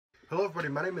Hello everybody,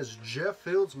 my name is Jeff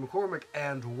Fields McCormick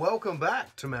and welcome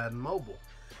back to Madden Mobile.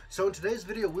 So in today's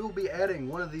video we will be adding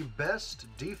one of the best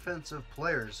defensive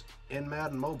players in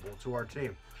Madden Mobile to our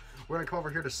team. We're going to come over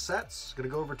here to sets, going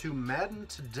to go over to Madden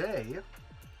Today,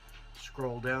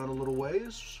 scroll down a little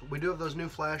ways. We do have those new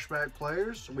flashback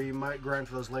players, we might grind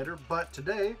for those later, but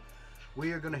today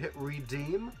we are going to hit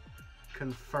redeem,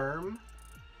 confirm,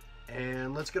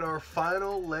 and let's get our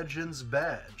final Legends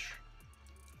badge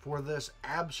for this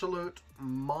absolute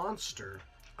monster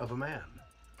of a man.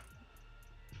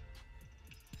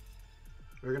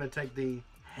 We're going to take the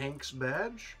Hanks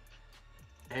badge,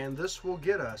 and this will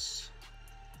get us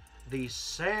the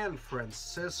San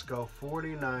Francisco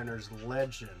 49ers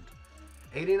legend.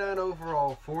 89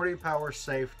 overall, 40 power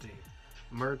safety,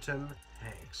 Merton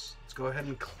Hanks. Let's go ahead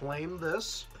and claim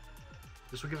this.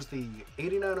 This will give us the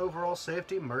 89 overall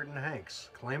safety, Merton Hanks.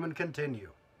 Claim and continue.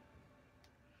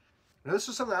 Now this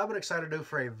is something I've been excited to do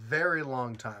for a very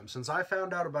long time. Since I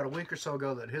found out about a week or so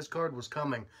ago that his card was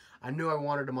coming, I knew I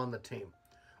wanted him on the team.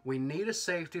 We need a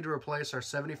safety to replace our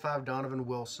 75 Donovan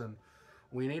Wilson.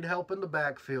 We need help in the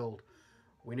backfield.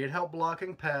 We need help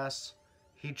blocking pass.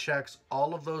 He checks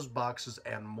all of those boxes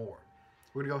and more.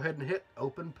 We're going to go ahead and hit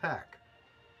open pack.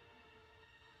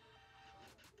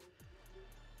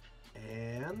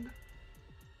 And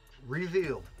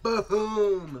revealed.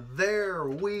 Boom! There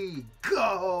we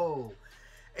go!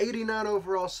 89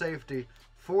 overall safety,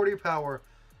 40 power,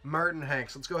 Merton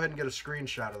Hanks. Let's go ahead and get a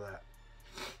screenshot of that.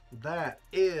 That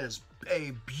is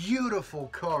a beautiful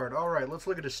card. All right, let's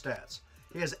look at his stats.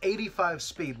 He has 85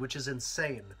 speed, which is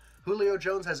insane. Julio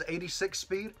Jones has 86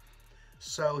 speed,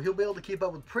 so he'll be able to keep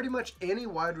up with pretty much any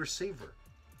wide receiver.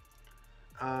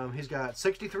 He's got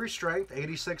 63 strength,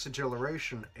 86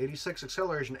 acceleration,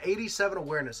 87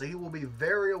 awareness. So he will be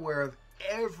very aware of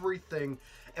everything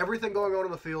going on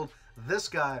in the field. This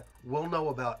guy will know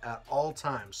about at all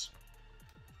times.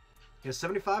 He has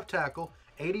 75 tackle,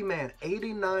 80 man,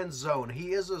 89 zone.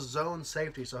 He is a zone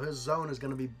safety, so his zone is going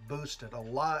to be boosted a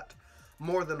lot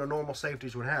more than a normal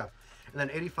safeties would have. And then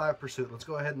 85 pursuit. Let's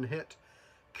go ahead and hit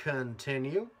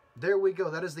continue. There we go.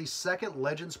 That is the second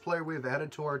Legends player we've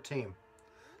added to our team.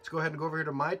 Let's go ahead and go over here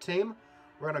to my team.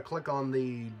 We're going to click on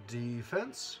the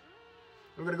defense.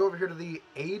 We're going to go over here to the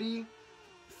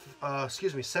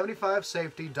 75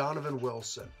 safety Donovan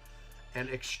Wilson and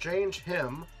exchange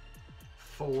him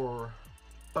for,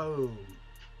 boom,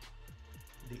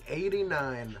 the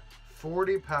 89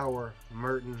 40 power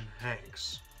Merton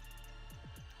Hanks.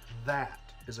 That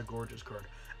is a gorgeous card.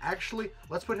 Actually,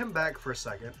 let's put him back for a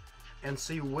second and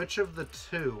see which of the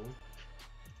two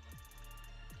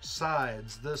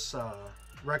sides this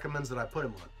recommends that I put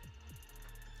him on.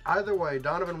 Either way,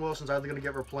 Donovan Wilson's either going to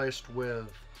get replaced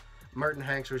with Merton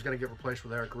Hanks or he's going to get replaced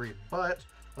with Eric Reed. But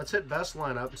let's hit best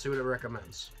lineup and see what it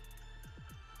recommends.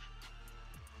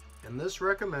 And this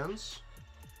recommends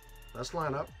best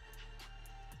lineup.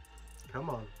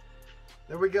 Come on.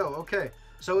 There we go. Okay.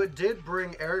 So it did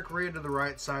bring Eric Reed to the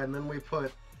right side, and then we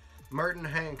put Merton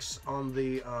Hanks on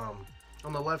the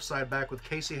left side back with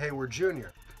Casey Hayward Jr.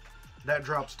 That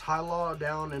drops Ty Law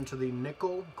down into the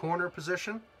nickel corner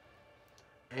position.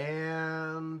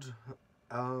 And,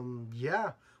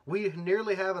 yeah, we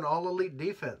nearly have an all-elite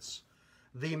defense.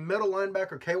 The middle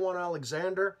linebacker, K1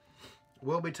 Alexander,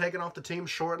 will be taken off the team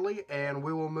shortly, and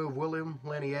we will move William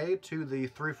Lanier to the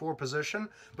 3-4 position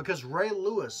because Ray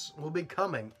Lewis will be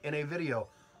coming in a video,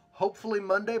 hopefully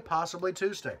Monday, possibly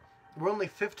Tuesday. We're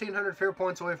only 1,500 fear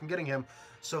points away from getting him,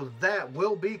 so that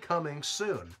will be coming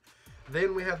soon.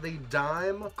 Then we have the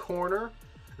dime corner,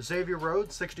 Xavier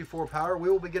Rhodes, 64 power. We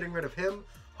will be getting rid of him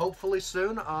hopefully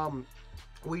soon.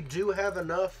 We do have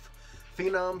enough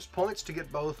Phenoms points to get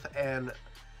both an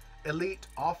elite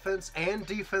offense and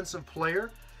defensive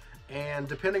player. And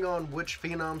depending on which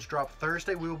Phenoms drop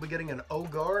Thursday, we will be getting an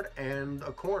O-guard and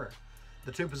a corner.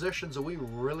 The two positions that we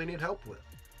really need help with.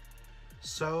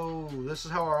 So this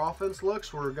is how our offense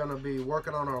looks. We're going to be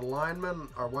working on our linemen,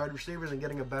 our wide receivers, and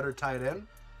getting a better tight end.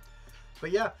 But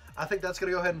yeah, I think that's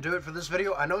going to go ahead and do it for this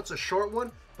video. I know it's a short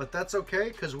one, but that's okay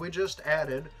because we just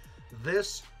added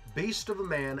this beast of a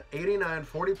man, 89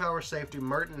 40 power safety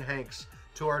Merton Hanks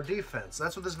to our defense.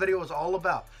 That's what this video is all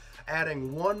about,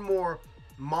 adding one more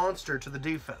monster to the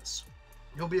defense.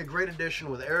 He'll be a great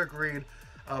addition with Eric Reed,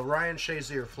 Ryan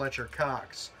Shazier, Fletcher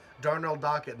Cox, Darnell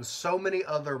Dockett, and so many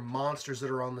other monsters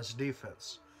that are on this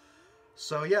defense.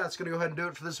 So yeah, it's going to go ahead and do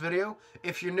it for this video.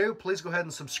 If you're new, please go ahead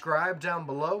and subscribe down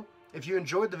below. If you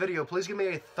enjoyed the video, please give me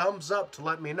a thumbs up to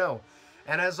let me know.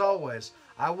 And as always,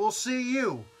 I will see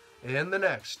you in the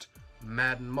next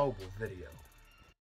Madden Mobile video.